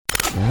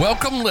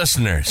Welcome,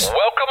 listeners.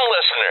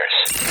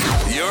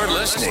 You're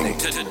listening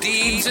to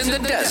Deeds in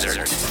the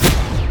Desert,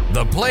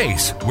 the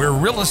place where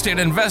real estate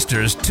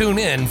investors tune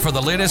in for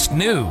the latest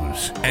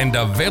news and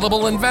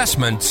available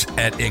investments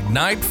at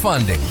Ignite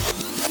Funding.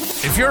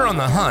 If you're on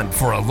the hunt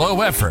for a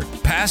low-effort,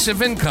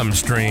 passive income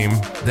stream,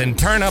 then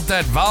turn up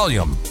that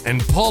volume and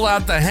pull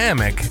out the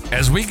hammock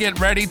as we get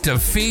ready to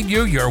feed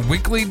you your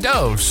weekly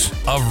dose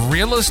of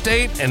real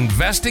estate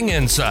investing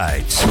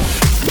insights.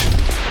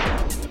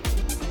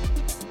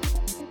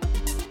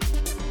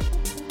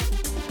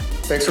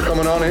 Thanks for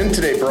coming on in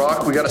today,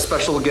 Brock. We got a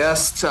special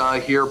guest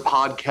here,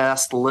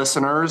 podcast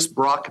listeners.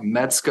 Brock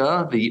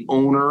Metzka, the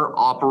owner,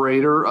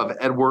 operator of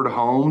Edward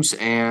Homes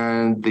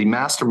and the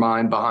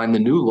mastermind behind the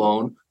new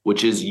loan,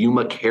 which is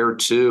Yuma Care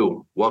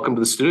 2. Welcome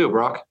to the studio,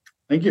 Brock.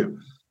 Thank you.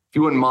 If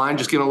you wouldn't mind,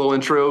 just giving a little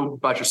intro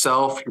about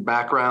yourself, your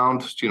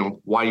background,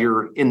 why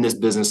you're in this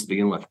business to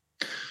begin with.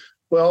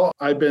 Well,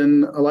 I've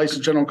been a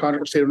licensed general contractor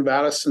in the state of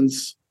Nevada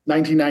since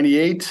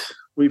 1998.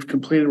 We've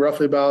completed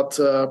roughly about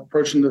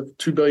approaching the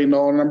 $2 billion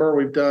number.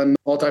 We've done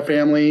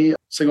multifamily,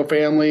 single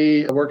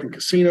family, work in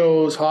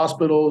casinos,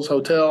 hospitals,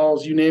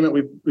 hotels, you name it.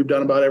 We've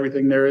done about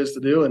everything there is to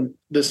do. And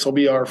this will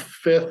be our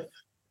fifth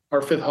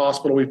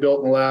hospital we've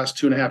built in the last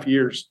 2.5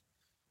 years.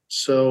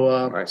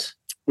 So nice.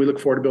 We look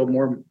forward to building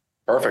more.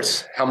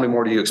 Perfect. How many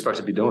more do you expect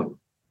to be doing?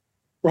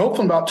 We're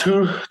hoping about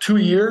two a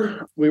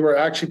year. We were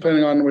actually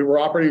we were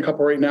operating a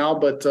couple right now,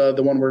 but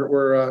the one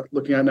we're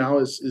looking at now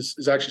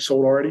is actually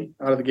sold already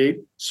out of the gate.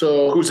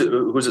 So who's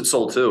it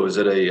sold to? Is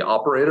it a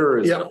operator or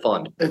is it a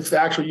fund? It's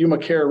the actual Yuma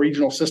Care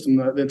regional system,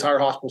 the entire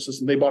hospital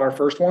system. They bought our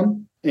first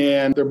one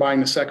and they're buying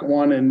the second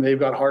one, and they've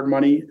got hard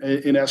money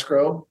in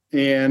escrow.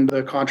 And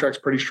the contract's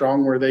pretty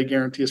strong where they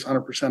guarantee us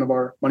 100% of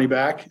our money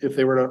back if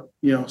they were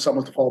to, something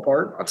was to fall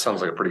apart. That sounds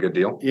like a pretty good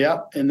deal. Yeah.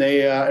 And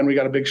and we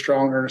got a big,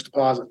 strong earnest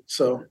deposit.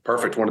 So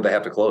perfect. When do they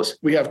have to close?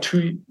 We have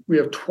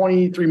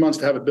 23 months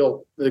to have it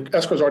built. The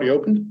escrow's already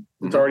opened.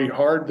 It's already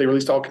hard. They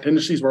released all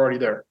contingencies. We're already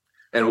there.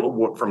 And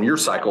from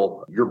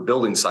your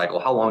building cycle,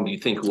 how long do you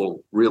think it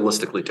will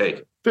realistically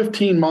take?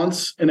 15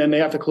 months. And then they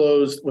have to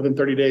close within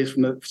 30 days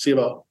from the C of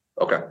O.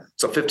 Okay.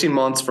 So 15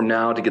 months from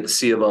now to get the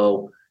C of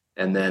O.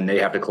 And then they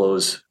have to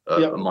close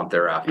a month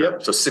thereafter.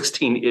 Yep. So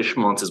 16-ish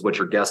months is what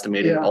you're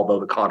guesstimating, although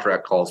the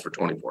contract calls for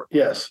 24.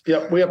 Yes.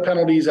 Yep. We have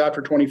penalties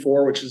after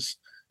 24, which is,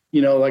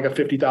 like a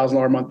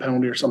 $50,000 a month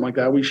penalty or something like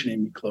that. We shouldn't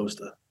even be close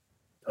to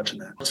touching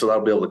that. So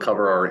that'll be able to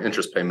cover our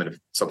interest payment if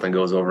something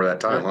goes over that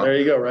time. There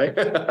you go, right?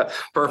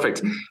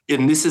 Perfect.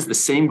 And this is the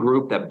same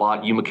group that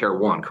bought Yuma Care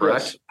 1,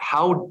 correct? Yes.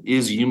 How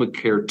is Yuma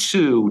Care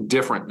 2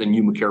 different than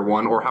Yuma Care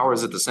 1, or how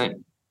is it the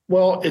same?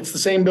 Well, it's the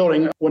same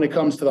building when it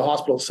comes to the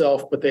hospital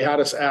itself, but they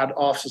had us add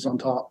offices on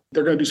top.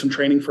 They're going to do some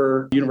training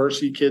for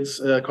university kids,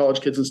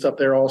 college kids and stuff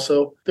there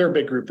also. They're a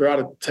big group. They're out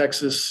of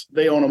Texas.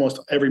 They own almost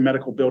every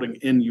medical building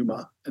in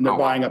Yuma, and they're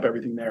buying up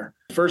everything there.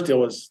 The first deal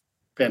was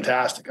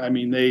fantastic. I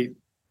mean, they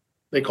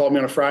called me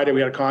on a Friday.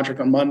 We had a contract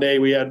on Monday.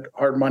 We had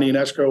hard money in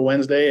escrow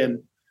Wednesday,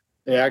 and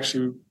they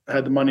actually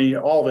had the money,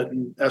 all of it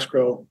in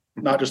escrow,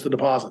 not just the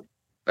deposit.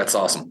 That's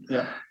awesome.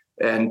 Yeah.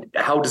 And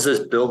how does this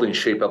building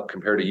shape up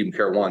compared to Yuma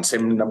Care 1?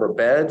 Same number of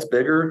beds,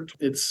 bigger?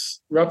 It's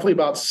roughly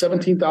about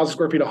 17,000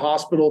 square feet of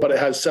hospital, but it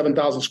has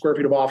 7,000 square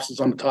feet of offices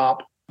on the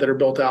top that are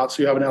built out.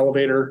 So you have an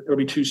elevator. It'll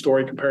be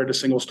 2-story compared to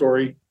single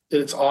story.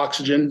 It's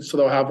oxygen. So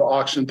they'll have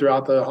oxygen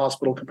throughout the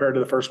hospital compared to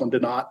the first one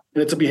did not.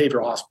 And it's a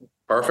behavioral hospital.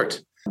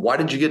 Perfect. Why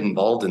did you get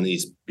involved in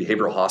these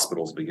behavioral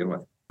hospitals to begin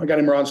with? My guy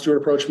named Ron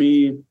Stewart approached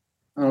me,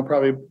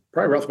 probably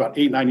roughly about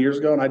 8-9 years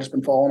ago. And I just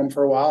been following him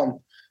for a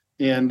while.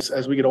 And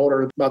as we get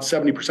older, about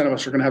 70% of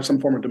us are going to have some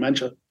form of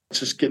dementia.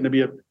 It's just getting to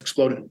be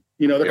exploding.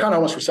 They're kind of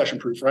almost recession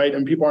proof, right?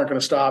 And people aren't going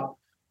to stop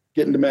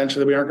getting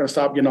dementia. We aren't going to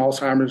stop getting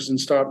Alzheimer's and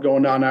stop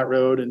going down that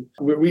road. And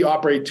we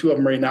operate 2 of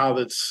them right now.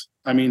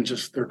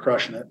 They're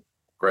crushing it.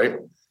 Great.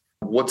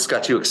 What's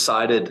got you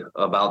excited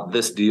about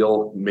this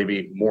deal,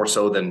 maybe more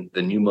so than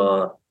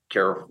Yuma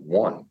Care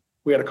 1?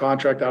 We had a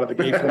contract out of the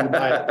gate for them to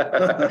buy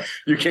it.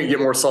 You can't get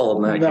more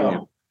solid than that, can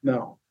you?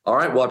 No. All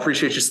right. Well, I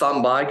appreciate you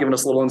stopping by, giving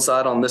us a little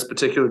insight on this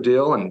particular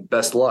deal, and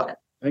best luck.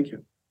 Thank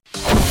you.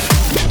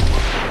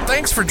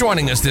 Thanks for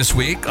joining us this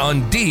week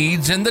on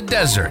Deeds in the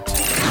Desert,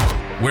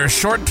 where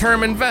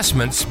short-term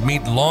investments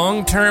meet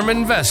long-term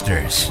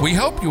investors. We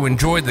hope you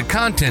enjoyed the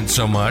content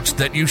so much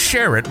that you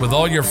share it with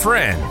all your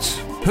friends.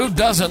 Who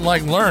doesn't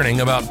like learning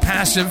about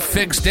passive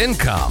fixed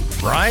income,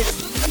 right?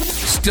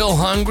 Still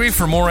hungry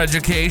for more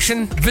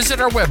education?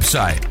 Visit our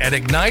website at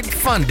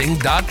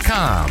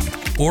ignitefunding.com.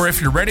 Or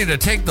if you're ready to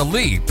take the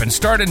leap and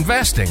start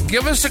investing,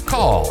 give us a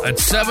call at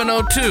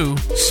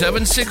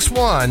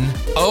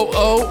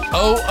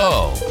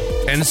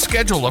 702-761-0000 and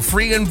schedule a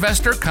free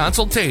investor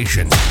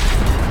consultation.